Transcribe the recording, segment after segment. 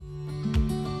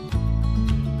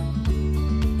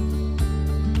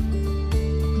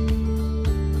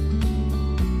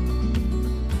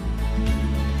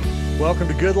Welcome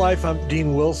to Good Life. I'm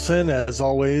Dean Wilson. As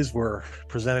always, we're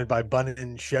presented by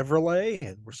Bunnin Chevrolet,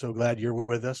 and we're so glad you're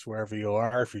with us wherever you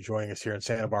are. If you're joining us here in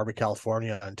Santa Barbara,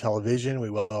 California on television,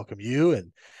 we welcome you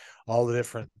and all the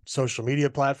different social media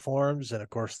platforms, and of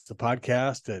course the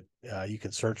podcast that you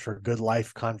can search for Good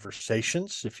Life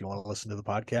Conversations if you want to listen to the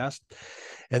podcast.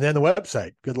 And then the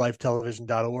website,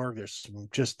 goodlifetelevision.org. There's some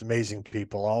just amazing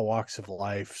people, all walks of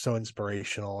life, so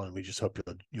inspirational, and we just hope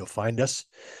you'll find us.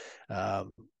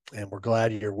 And we're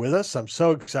glad you're with us. I'm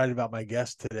so excited about my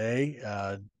guest today.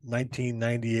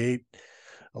 1998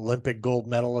 Olympic gold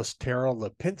medalist Tara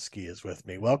Lipinski is with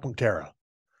me. Welcome, Tara.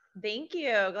 Thank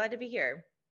you. Glad to be here.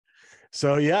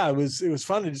 So yeah, it was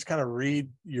fun to just kind of read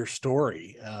your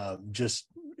story. And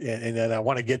then I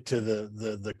want to get to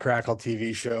the Crackle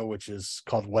TV show, which is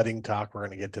called Wedding Talk. We're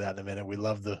going to get to that in a minute. We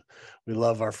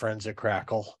love our friends at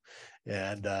Crackle.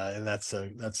 And that's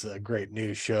a great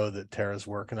new show that Tara's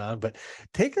working on. But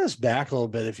take us back a little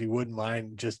bit, if you wouldn't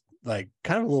mind, just like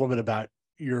kind of a little bit about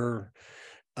your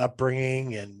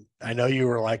upbringing. And I know you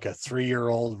were like a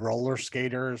 3-year-old roller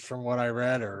skater, from what I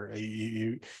read, or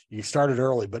you started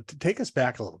early. But to take us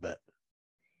back a little bit.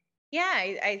 Yeah,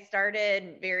 I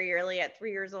started very early at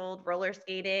 3 years old, roller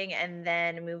skating, and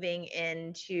then moving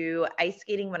into ice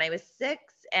skating when I was 6,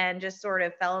 and just sort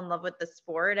of fell in love with the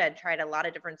sport. I'd tried a lot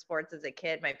of different sports as a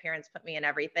kid. My parents put me in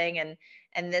everything,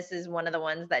 and this is one of the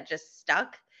ones that just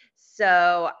stuck.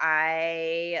 So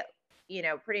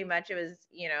pretty much it was,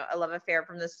 a love affair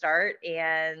from the start,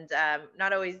 and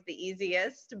not always the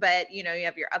easiest, but you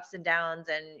have your ups and downs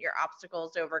and your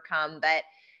obstacles to overcome. But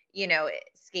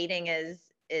skating is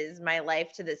my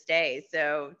life to this day.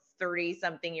 So 30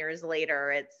 something years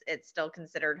later, it's still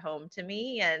considered home to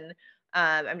me. And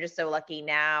I'm just so lucky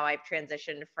now. I've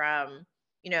transitioned from,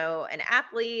 an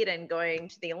athlete and going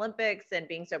to the Olympics and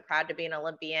being so proud to be an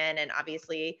Olympian, and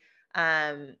obviously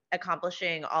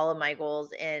accomplishing all of my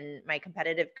goals in my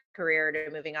competitive career, to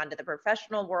moving on to the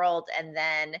professional world. And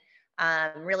then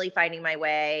really finding my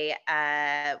way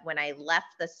when I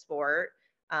left the sport,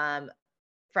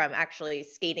 from actually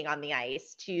skating on the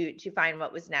ice to find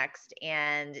what was next.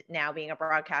 And now being a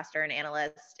broadcaster and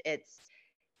analyst, it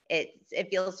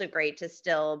feels so great to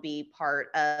still be part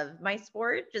of my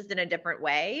sport, just in a different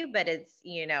way, but it's,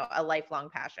 a lifelong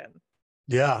passion.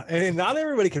 Yeah, and not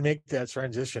everybody can make that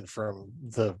transition from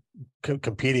the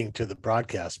competing to the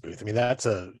broadcast booth. I mean, that's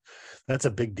a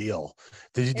big deal.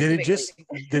 Did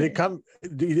it come?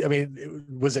 I mean,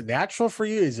 was it natural for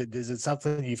you? Is it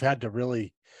something you've had to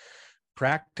really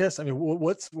practice? I mean,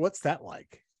 what's that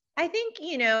like? I think,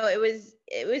 it was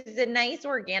a nice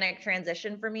organic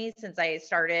transition for me, since I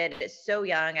started so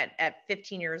young at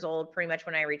 15 years old, pretty much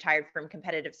when I retired from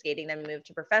competitive skating, then moved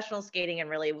to professional skating and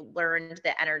really learned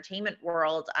the entertainment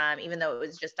world, even though it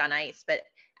was just on ice. But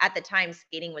at the time,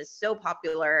 skating was so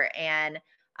popular, and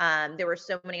there were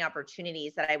so many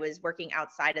opportunities that I was working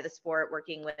outside of the sport,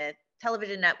 working with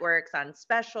television networks on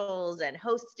specials and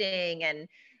hosting and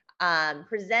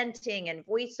presenting and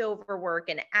voiceover work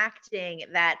and acting,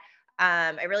 that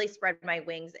I really spread my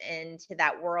wings into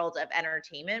that world of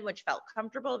entertainment, which felt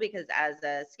comfortable, because as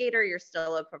a skater, you're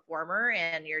still a performer,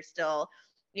 and you're still,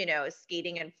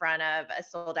 skating in front of a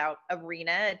sold out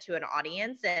arena to an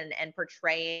audience, and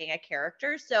portraying a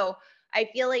character. So I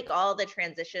feel like all the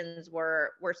transitions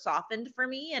were softened for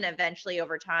me. And eventually,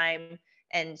 over time,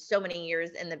 and so many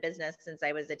years in the business since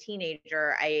I was a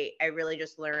teenager, I really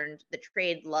just learned the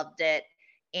trade, loved it.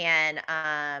 And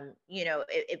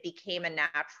it became a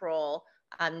natural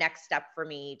next step for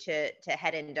me to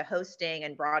head into hosting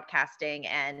and broadcasting.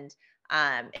 And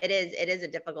it is a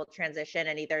difficult transition,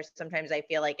 and either sometimes I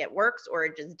feel like it works or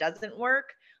it just doesn't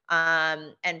work.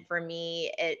 And for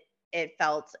me, it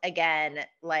felt again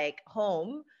like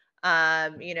home.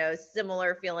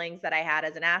 Similar feelings that I had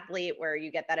as an athlete, where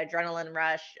you get that adrenaline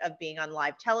rush of being on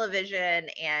live television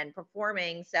and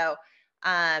performing. So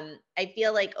I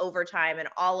feel like over time, and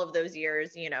all of those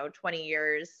years, 20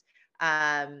 years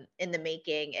in the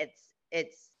making,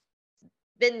 it's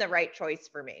been the right choice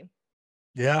for me.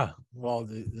 Yeah, well,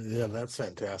 yeah, that's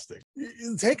fantastic.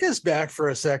 Take us back for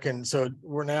a second. So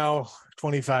we're now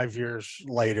 25 years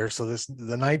later. So the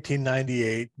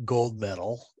 1998 gold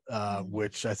medal,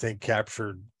 which I think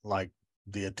captured like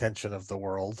the attention of the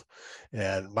world.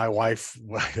 And my wife,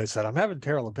 like I said, I'm having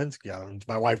Tara Lipinski on. And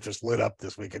my wife just lit up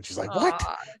this week, and she's like, "What?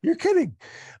 You're kidding!"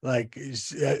 Like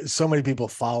so many people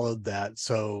followed that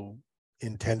so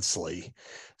intensely.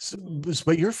 So,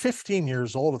 but you're 15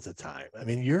 years old at the time. I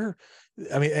mean,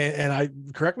 and I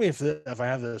correct me if I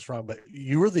have this wrong, but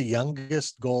you were the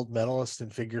youngest gold medalist in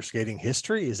figure skating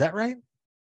history. Is that right?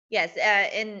 Yes,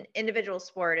 in individual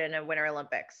sport in a Winter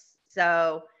Olympics.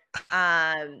 So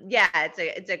Yeah,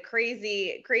 it's a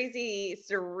crazy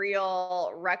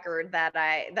surreal record that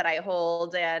I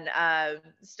hold, and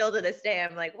still to this day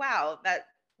I'm like, wow,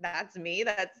 that's me.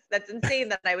 That's insane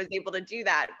that I was able to do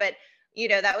that. But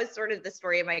that was sort of the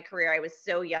story of my career. I was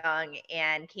so young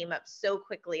and came up so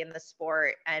quickly in the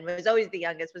sport, and was always the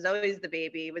youngest, was always the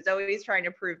baby, was always trying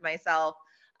to prove myself.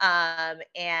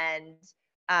 And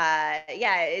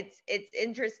yeah, it's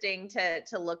interesting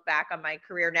to look back on my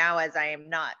career now, as I am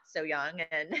not so young,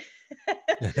 and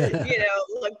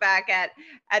look back at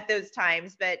those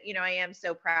times. But I am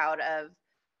so proud of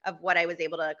what I was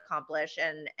able to accomplish,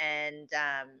 and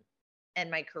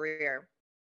my career.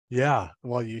 Yeah,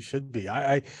 well, you should be.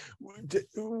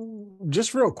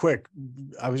 Just real quick,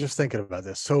 I was just thinking about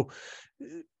this. So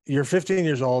you're 15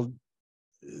 years old,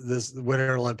 this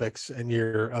Winter Olympics, and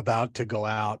you're about to go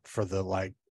out for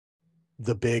the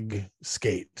big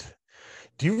skate.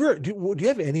 Do you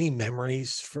have any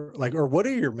memories for or what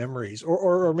are your memories?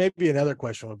 Or maybe another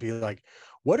question would be like,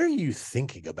 what are you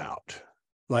thinking about?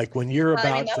 Like when you're Well,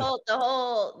 I mean, about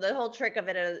to. the whole trick of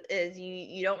it is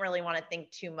you don't really want to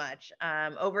think too much.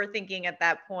 Overthinking at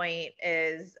that point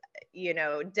is,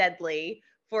 deadly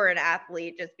for an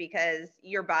athlete, just because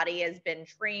your body has been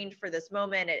trained for this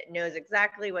moment. It knows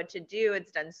exactly what to do.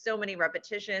 It's done so many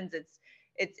repetitions.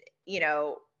 It's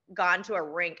gone to a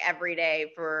rink every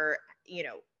day for,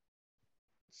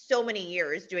 so many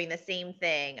years doing the same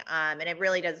thing. And it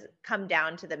really does come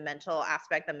down to the mental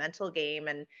aspect, the mental game,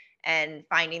 and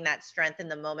finding that strength in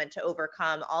the moment to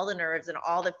overcome all the nerves and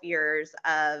all the fears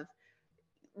of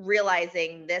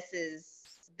realizing this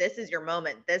is your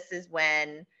moment. This is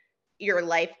when your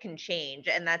life can change.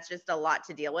 And that's just a lot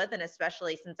to deal with. And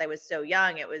especially since I was so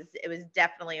young, it was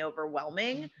definitely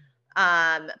overwhelming.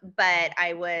 But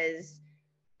I was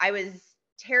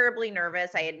terribly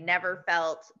nervous. I had never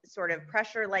felt sort of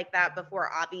pressure like that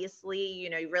before. Obviously, you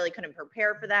really couldn't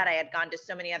prepare for that. I had gone to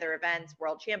so many other events,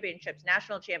 world championships,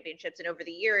 national championships, and over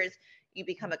the years, you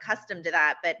become accustomed to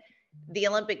that. But the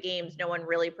Olympic Games, no one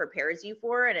really prepares you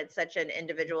for, and it's such an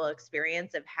individual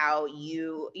experience of how how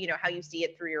you see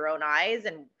it through your own eyes,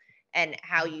 and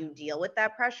how you deal with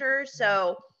that pressure.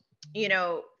 So,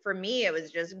 for me, it was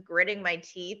just gritting my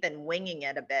teeth and winging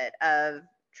it a bit, of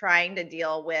trying to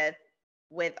deal with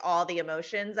all the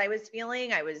emotions I was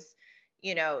feeling. I was,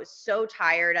 so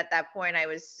tired at that point. I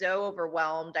was so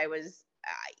overwhelmed. I was,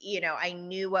 I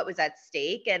knew what was at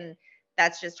stake. And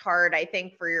that's just hard, I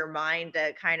think, for your mind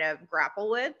to kind of grapple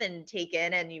with and take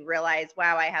in. And you realize,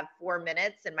 wow, I have 4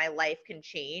 minutes and my life can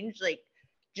change. Like,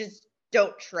 just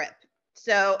don't trip.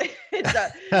 So it's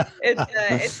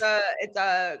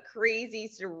a crazy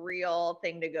surreal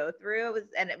thing to go through.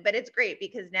 But it's great,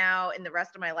 because now in the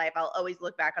rest of my life I'll always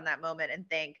look back on that moment and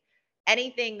think,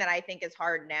 anything that I think is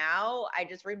hard now, I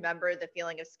just remember the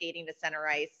feeling of skating to center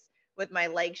ice with my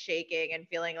legs shaking and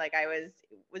feeling like I was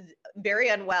very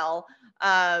unwell.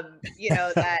 That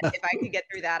if I could get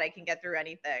through that, I can get through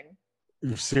anything.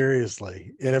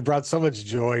 Seriously, and it brought so much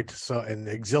joy and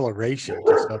exhilaration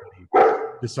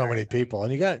to so many people.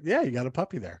 And you got a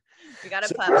puppy there. We got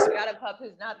a pup. We got a pup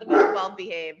who's not the most well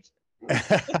behaved.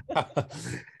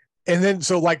 And then,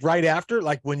 so right after,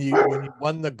 when you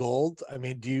won the gold, I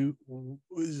mean,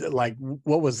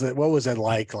 what was it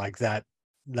like that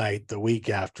night, the week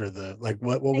after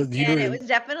what was Again, it was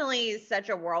definitely such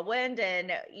a whirlwind.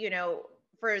 And,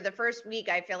 for the first week,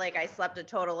 I feel like I slept a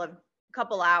total of a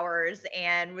couple hours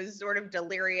and was sort of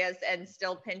delirious and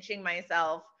still pinching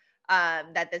myself,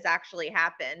 that this actually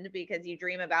happened, because you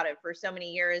dream about it for so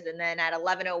many years. And then at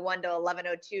 11:01 to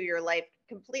 11:02, your life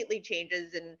completely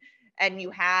changes, and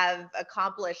you have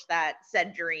accomplished that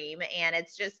said dream. And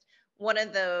it's just one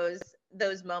of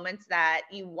those moments that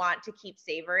you want to keep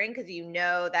savoring, because you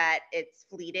know that it's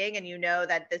fleeting, and you know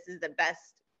that this is the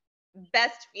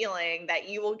best feeling that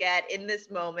you will get in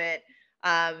this moment,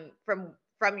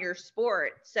 from your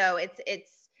sport. So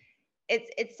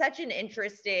it's such an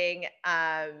interesting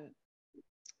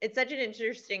it's such an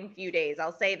interesting few days.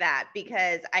 I'll say that,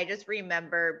 because I just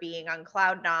remember being on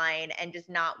cloud nine and just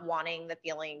not wanting the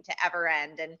feeling to ever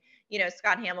end. And,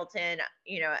 Scott Hamilton,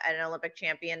 an Olympic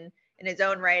champion in his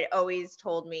own right, always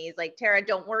told me, he's like, Tara,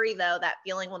 don't worry though, that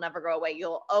feeling will never go away.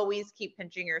 You'll always keep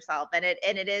pinching yourself. And it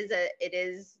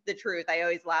is the truth. I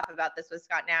always laugh about this with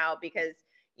Scott now, because,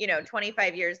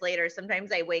 25 years later,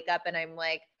 sometimes I wake up and I'm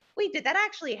like, wait, did that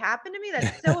actually happen to me?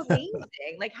 That's so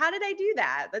amazing. Like, how did I do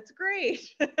that? That's great.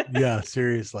 Yeah,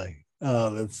 seriously. Oh,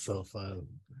 that's so fun.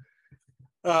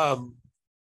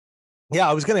 Yeah,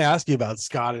 I was going to ask you about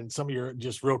Scott and some of your,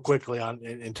 just real quickly,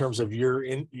 in terms of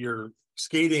your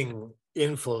skating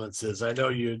influences. I know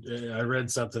I read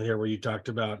something here where you talked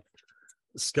about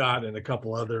Scott and a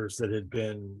couple others that had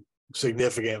been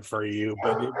significant for you.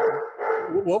 But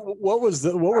what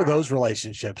were those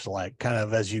relationships like, kind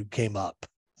of as you came up?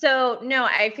 So no,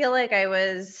 I feel like I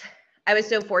was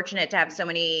so fortunate to have so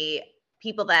many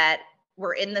people that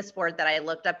were in the sport that I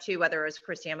looked up to, whether it was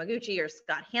Chris Yamaguchi or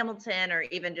Scott Hamilton, or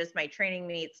even just my training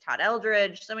mates, Todd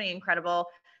Eldridge, so many incredible,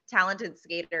 talented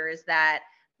skaters that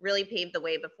really paved the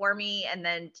way before me. And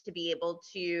then to be able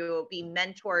to be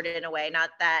mentored in a way,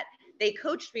 not that they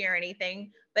coached me or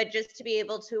anything, but just to be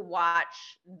able to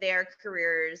watch their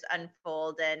careers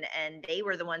unfold, and they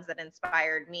were the ones that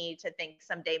inspired me to think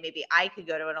someday maybe I could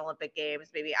go to an Olympic Games,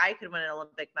 maybe I could win an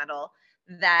Olympic medal.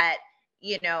 That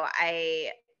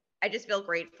I just feel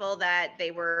grateful that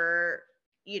they were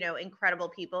incredible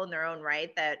people in their own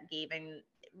right that gave in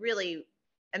really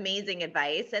amazing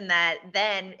advice, and that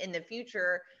then in the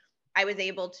future I was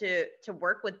able to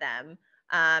work with them.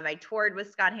 I toured with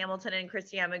Scott Hamilton and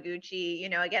Chris Yamaguchi.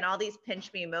 Again, all these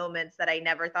pinch me moments that I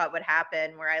never thought would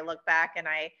happen, where I look back and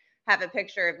I have a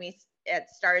picture of me at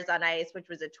Stars on Ice, which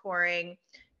was a touring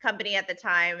company at the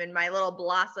time, and my little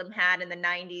Blossom hat in the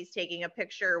 90s, taking a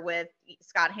picture with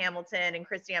Scott Hamilton and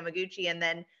Chris Yamaguchi. And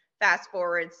then fast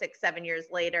forward 6, 7 years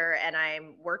later, and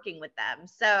I'm working with them.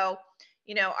 So,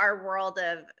 our world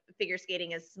of figure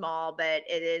skating is small, but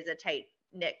it is a tight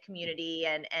knit community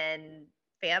and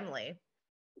family.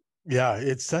 Yeah,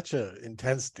 it's such a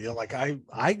intense deal. Like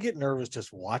I get nervous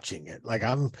just watching it. Like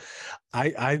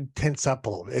I tense up a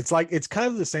little bit. It's kind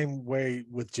of the same way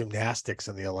with gymnastics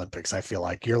in the Olympics. I feel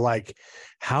like you're like,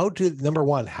 number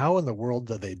one, how in the world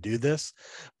do they do this?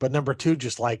 But number two,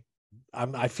 just like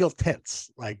I feel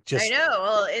tense. Like I just know.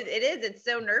 Well, it is. It's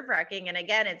so nerve wracking. And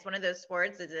again, it's one of those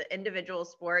sports. It's an individual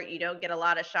sport. You don't get a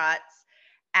lot of shots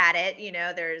at it.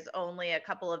 There's only a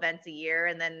couple events a year,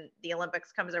 and then the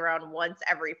Olympics comes around once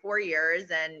every 4 years,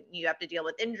 and you have to deal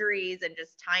with injuries and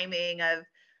just timing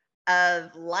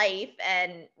of life,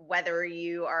 and whether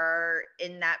you are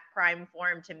in that prime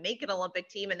form to make an Olympic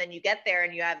team. And then you get there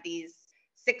and you have these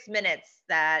 6 minutes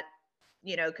that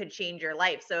could change your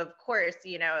life. So of course,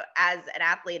 as an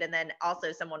athlete, and then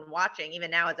also someone watching, even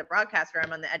now as a broadcaster,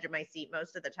 I'm on the edge of my seat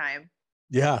most of the time.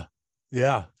 yeah.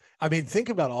 Yeah. I mean, think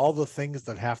about all the things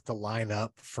that have to line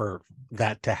up for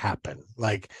that to happen.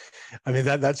 Like, I mean,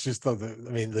 that's just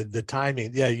the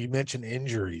timing. Yeah. You mentioned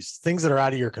injuries, things that are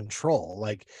out of your control.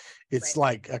 Like it's Right.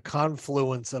 like a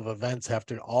confluence of events have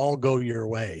to all go your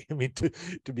way. I mean,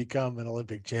 to become an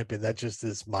Olympic champion, that just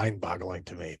is mind boggling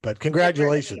to me, but It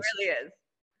congratulations. really is.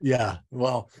 Yeah.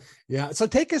 Well, yeah. So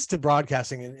take us to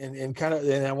broadcasting and kind of,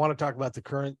 and I want to talk about the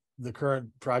current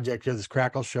project here, this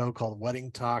Crackle show called Wedding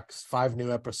Talks. 5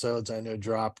 new episodes I know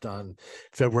dropped on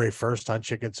February 1st on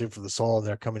Chicken Soup for the Soul, and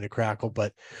they're coming to Crackle.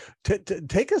 But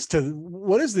take us to,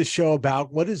 what is this show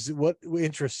about? What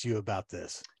interests you about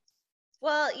this?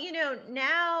 Well,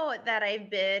 now that I've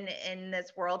been in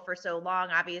this world for so long,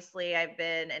 obviously I've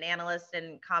been an analyst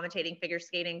and commentating figure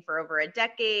skating for over a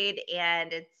decade,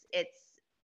 and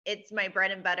it's my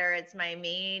bread and butter. It's my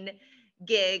main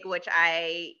gig, which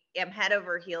I am head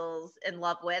over heels in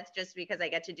love with, just because I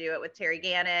get to do it with Terry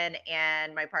Gannon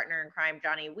and my partner in crime,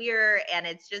 Johnny Weir. And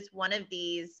it's just one of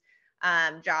these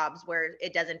jobs where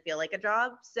it doesn't feel like a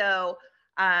job. So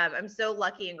I'm so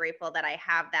lucky and grateful that I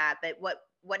have that. But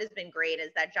what has been great is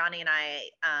that Johnny and I,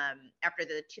 after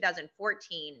the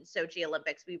 2014 Sochi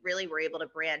Olympics, we really were able to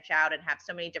branch out and have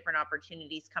so many different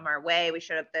opportunities come our way. We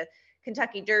showed up the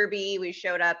Kentucky Derby, we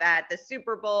showed up at the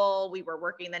Super Bowl, we were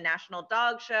working the National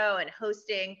Dog Show and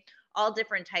hosting all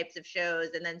different types of shows,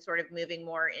 and then sort of moving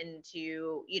more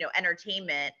into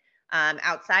entertainment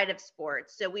outside of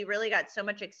sports. So we really got so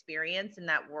much experience in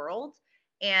that world.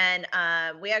 And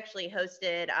we actually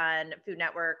hosted on Food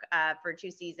Network for 2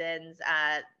 seasons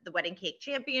the Wedding Cake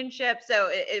Championship. So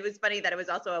it was funny that it was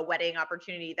also a wedding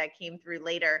opportunity that came through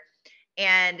later.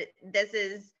 And this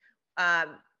is,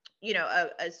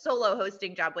 a solo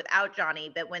hosting job without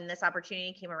Johnny. But when this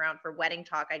opportunity came around for Wedding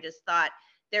Talk, I just thought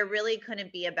there really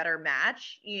couldn't be a better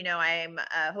match. I'm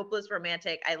a hopeless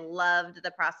romantic. I loved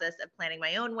the process of planning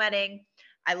my own wedding.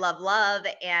 I love,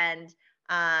 and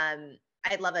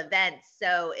I love events.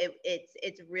 So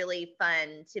it's really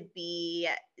fun to be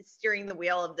steering the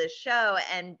wheel of this show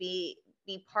and be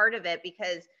part of it,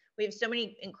 because we have so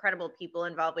many incredible people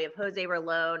involved. We have Jose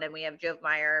Rolón and we have Jove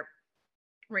Meyer,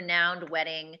 renowned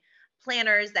wedding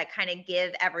planners that kind of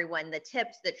give everyone the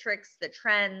tips, the tricks, the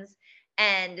trends.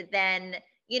 And then,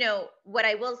 what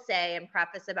I will say and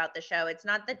preface about the show, it's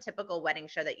not the typical wedding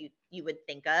show that you would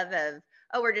think of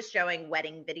oh, we're just showing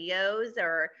wedding videos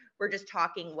or we're just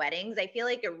talking weddings. I feel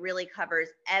like it really covers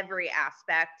every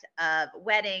aspect of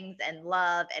weddings and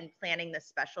love and planning the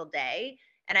special day.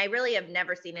 And I really have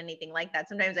never seen anything like that.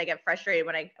 Sometimes I get frustrated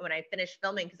when I finish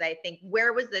filming because I think,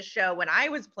 where was this show when I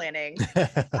was planning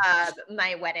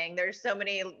my wedding? There's so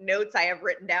many notes I have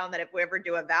written down that if we ever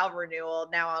do a vow renewal,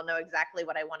 now I'll know exactly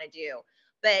what I want to do.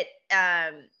 But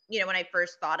when I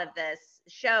first thought of this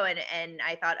show, and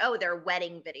I thought, oh, they're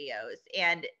wedding videos,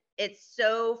 and it's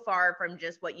so far from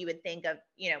just what you would think of,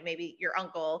 maybe your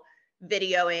uncle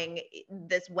videoing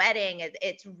this wedding.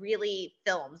 It's really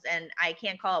films, and I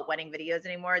can't call it wedding videos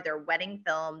anymore. They're wedding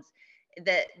films.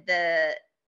 The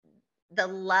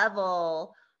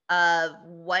level of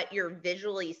what you're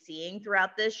visually seeing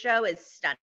throughout this show is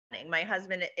stunning. My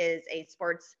husband is a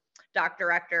sports doc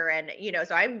director, and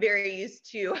so I'm very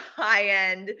used to high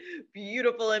end,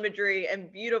 beautiful imagery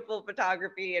and beautiful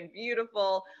photography and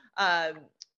beautiful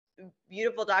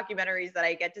documentaries that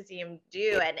I get to see him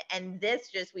do. And this,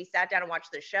 just, we sat down and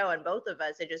watched the show, and both of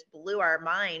us, it just blew our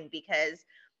mind because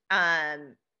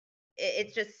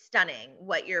it's just stunning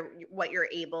what you're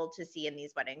able to see in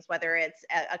these weddings, whether it's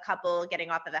a couple getting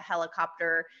off of a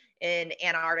helicopter in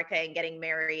Antarctica and getting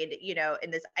married, in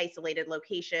this isolated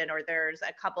location, or there's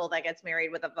a couple that gets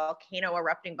married with a volcano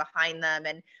erupting behind them.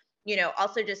 And,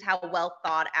 also just how well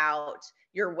thought out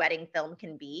your wedding film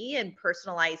can be and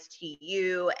personalized to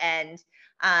you. And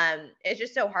it's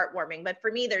just so heartwarming. But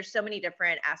for me, there's so many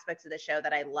different aspects of the show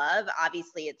that I love.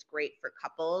 Obviously, it's great for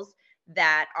couples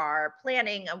that are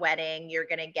planning a wedding. You're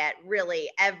going to get really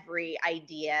every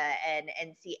idea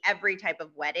and see every type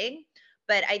of wedding.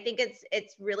 But I think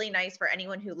it's really nice for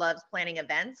anyone who loves planning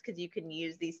events, because you can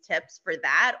use these tips for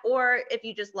that. Or if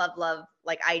you just love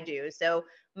like I do. So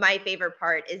my favorite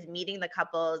part is meeting the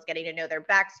couples, getting to know their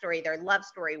backstory, their love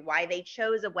story, why they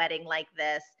chose a wedding like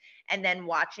this, and then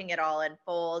watching it all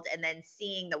unfold, and then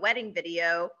seeing the wedding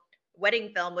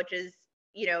film, which is,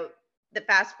 the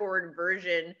fast forward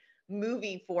version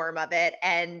movie form of it,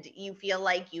 and you feel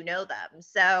like them.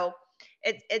 So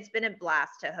it's been a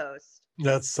blast to host.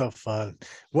 That's so fun.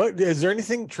 What is there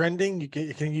anything trending?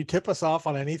 Can you tip us off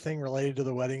on anything related to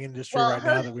the wedding industry right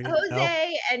now that we need to know?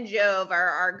 Jose and Jove are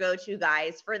our go-to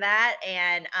guys for that.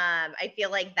 And I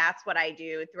feel like that's what I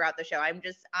do throughout the show.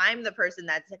 I'm the person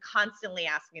that's constantly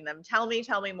asking them, tell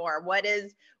me more. What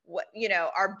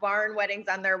are barn weddings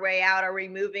on their way out? Are we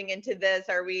moving into this?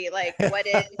 Are we like,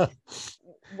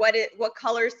 what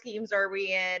color schemes are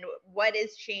we in? What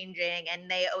is changing?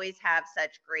 And they always have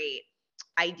such great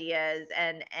ideas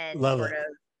and Love sort it.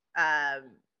 of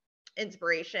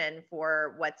inspiration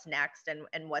for what's next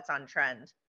and what's on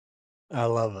trend. I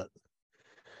love it.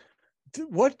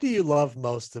 What do you love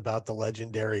most about the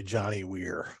legendary Johnny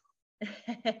Weir?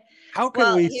 How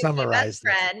can we summarize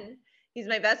this? He's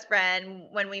my best friend.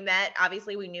 When we met,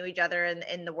 obviously we knew each other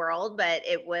in the world, but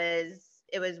it was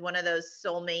one of those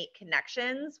soulmate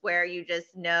connections where you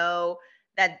just know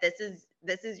that this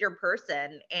is your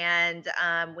person. And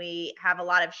we have a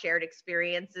lot of shared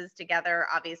experiences together,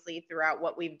 obviously, throughout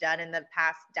what we've done in the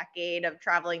past decade of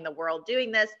traveling the world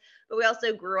doing this. But we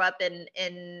also grew up in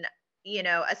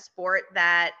a sport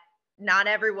that not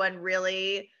everyone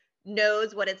really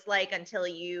knows what it's like until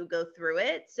you go through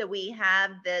it. So we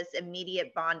have this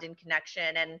immediate bond and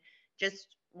connection, and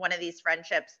just one of these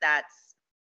friendships that's,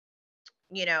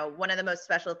 one of the most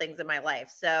special things in my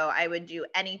life. So I would do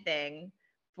anything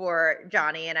for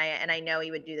Johnny, and I know he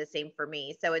would do the same for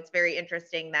me. So it's very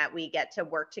interesting that we get to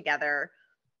work together,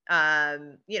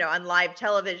 on live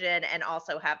television, and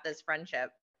also have this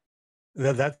friendship.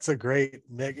 That's a great,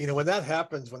 when that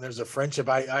happens, when there's a friendship.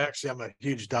 I'm a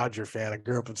huge Dodger fan. I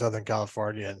grew up in Southern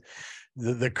California, and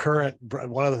the current,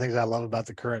 one of the things I love about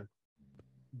the current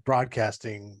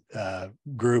broadcasting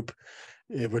group,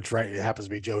 which it happens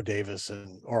to be Joe Davis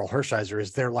and Oral Hershiser,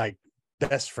 is they're like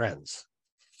best friends.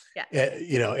 Yeah.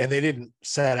 And they didn't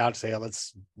set out to say, oh,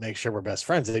 let's make sure we're best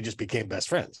friends. They just became best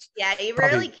friends. Yeah, you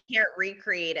really can't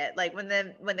recreate it. Like when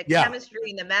the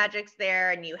chemistry and the magic's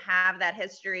there, and you have that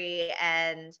history,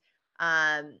 and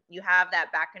you have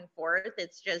that back and forth,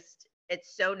 it's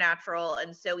so natural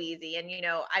and so easy. And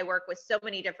I work with so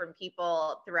many different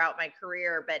people throughout my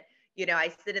career, but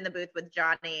I sit in the booth with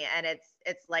Johnny, and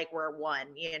it's like we're one.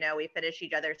 We finish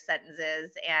each other's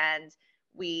sentences, and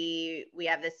we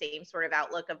have the same sort of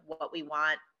outlook of what we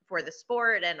want for the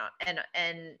sport, and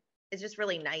it's just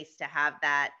really nice to have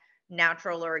that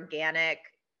natural, organic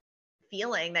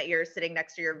feeling that you're sitting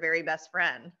next to your very best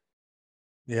friend.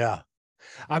 Yeah,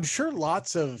 I'm sure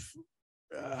lots of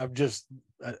I'm just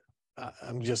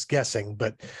guessing,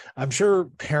 but I'm sure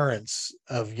parents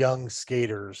of young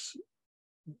skaters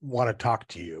want to talk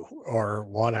to you or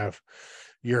want to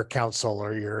your counsel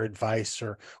or your advice,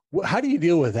 or how do you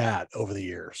deal with that over the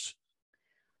years?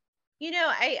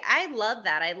 I love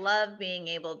that. I love being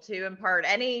able to impart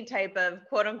any type of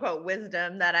quote unquote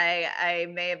wisdom that I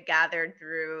may have gathered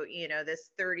through,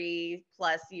 this 30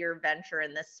 plus year venture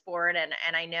in this sport. And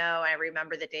I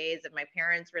remember the days of my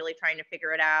parents really trying to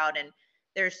figure it out. And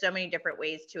there's so many different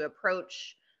ways to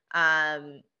approach,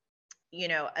 a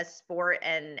sport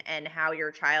and how your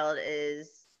child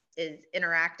is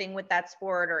interacting with that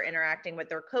sport or interacting with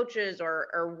their coaches,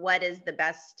 or what is the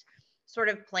best sort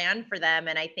of plan for them.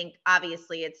 And I think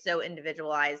obviously it's so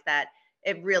individualized that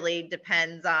it really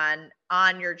depends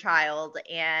on your child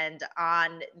and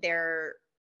on their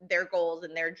goals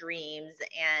and their dreams.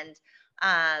 And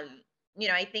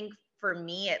I think for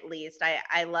me at least,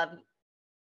 I love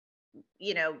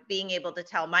being able to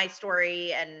tell my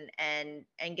story and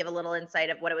give a little insight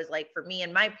of what it was like for me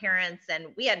and my parents. And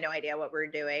we had no idea what we were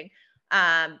doing,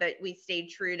 but we stayed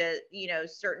true to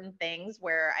certain things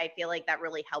where I feel like that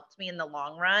really helped me in the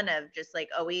long run, of just like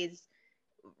always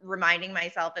reminding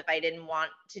myself if I didn't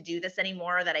want to do this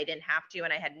anymore, that I didn't have to.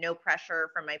 And I had no pressure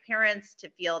from my parents to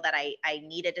feel that I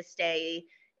needed to stay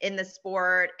in the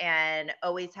sport, and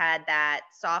always had that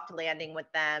soft landing with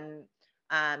them,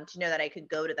 to know that I could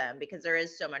go to them, because there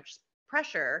is so much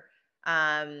pressure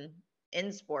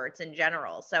in sports in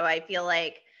general. So I feel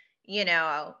like,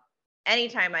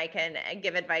 anytime I can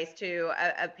give advice to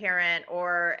a parent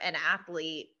or an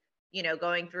athlete,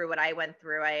 going through what I went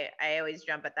through, I always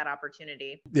jump at that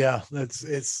opportunity. Yeah, that's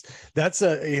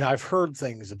I've heard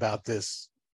things about this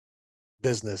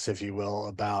business, if you will,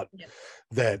 about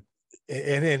that.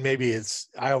 And maybe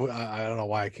I don't know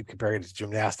why I keep comparing it to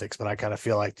gymnastics, but I kind of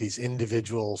feel like these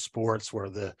individual sports where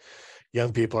the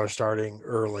young people are starting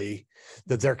early,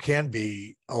 that there can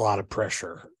be a lot of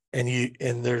pressure, and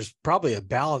there's probably a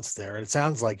balance there. And it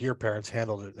sounds like your parents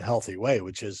handled it in a healthy way,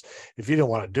 which is, if you don't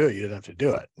want to do it, you didn't have to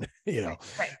do it,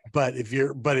 Right.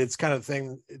 But it's kind of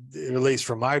thing, at least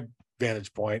from my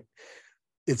vantage point,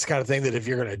 it's kind of thing that if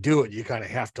you're going to do it, you kind of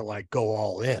have to like go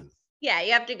all in. Yeah,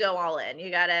 you have to go all in. You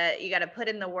gotta put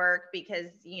in the work, because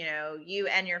you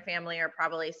and your family are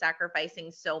probably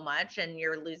sacrificing so much, and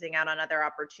you're losing out on other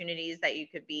opportunities that you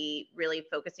could be really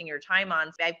focusing your time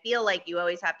on. So I feel like you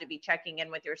always have to be checking in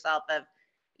with yourself of,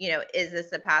 is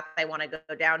this a path I want to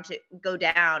go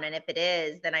down? And if it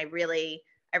is, then I really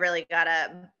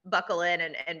gotta buckle in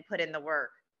and put in the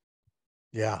work.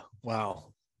 Yeah.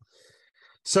 Wow.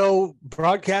 So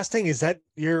broadcasting, is that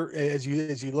as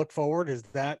you look forward, is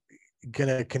that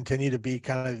going to continue to be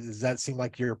does that seem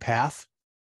like your path?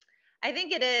 I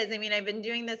think it is. I mean, I've been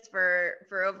doing this for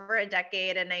over a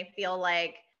decade, and I feel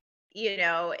like,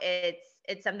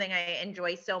 it's something I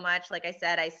enjoy so much. Like I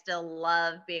said, I still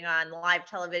love being on live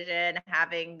television,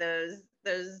 having those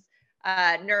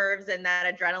nerves and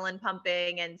that adrenaline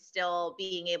pumping, and still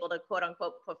being able to quote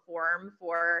unquote perform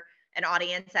for an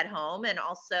audience at home. And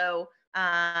also,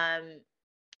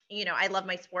 I love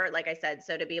my sport, like I said.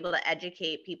 So to be able to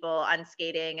educate people on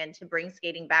skating, and to bring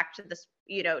skating back to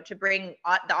to bring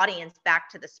the audience back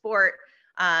to the sport.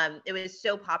 It was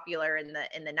so popular in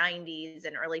the 90s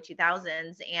and early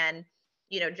 2000s. And,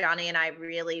 Johnny and I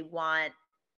really want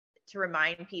to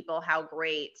remind people how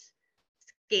great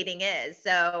skating is.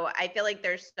 So I feel like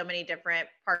there's so many different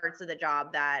parts of the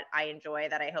job that I enjoy,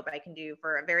 that I hope I can do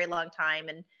for a very long time.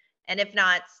 And if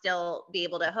not, still be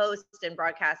able to host and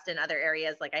broadcast in other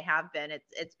areas like I have been.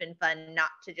 It's been fun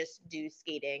not to just do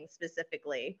skating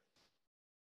specifically.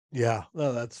 Yeah,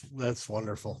 no, that's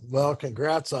wonderful. Well,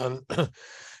 congrats on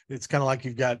it's kind of like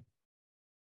you've got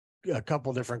a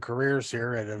couple different careers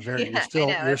here, and you're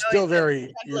still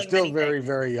very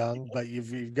very young, but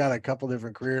you've got a couple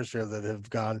different careers here that have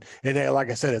gone. And like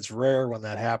I said, it's rare when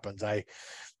that happens.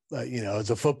 As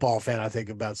a football fan, I think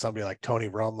about somebody like Tony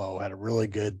Romo, had a really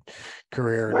good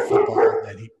career in football,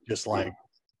 and he just like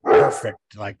perfect.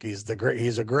 Like he's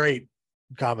a great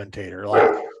commentator.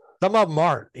 Like some of them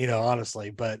aren't,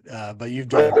 honestly, but you've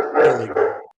done really good.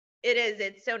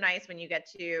 It's so nice when you get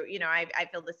to, I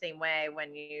feel the same way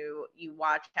when you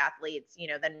watch athletes,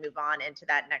 then move on into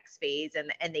that next phase,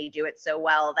 and they do it so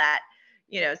well that,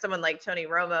 someone like Tony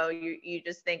Romo, you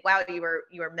just think, wow, you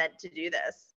were meant to do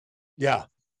this. Yeah,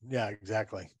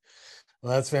 exactly.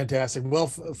 Well, that's fantastic. Well,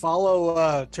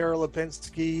 follow Tara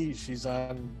Lipinski. She's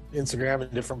on Instagram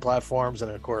and different platforms. And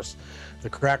of course, the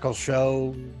Crackle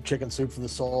Show, Chicken Soup for the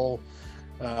Soul,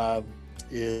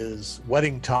 is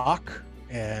Wedding Talk.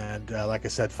 And like I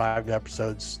said, 5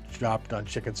 episodes dropped on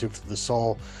Chicken Soup for the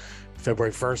Soul.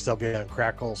 February 1st, they'll be on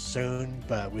Crackle soon.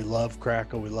 But we love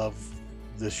Crackle. We love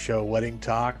this show, Wedding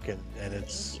Talk. And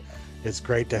It's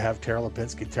great to have Tara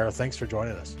Lipinski. Tara, thanks for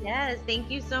joining us. Yes, thank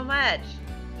you so much.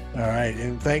 All right.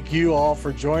 And thank you all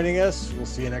for joining us. We'll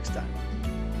see you next time.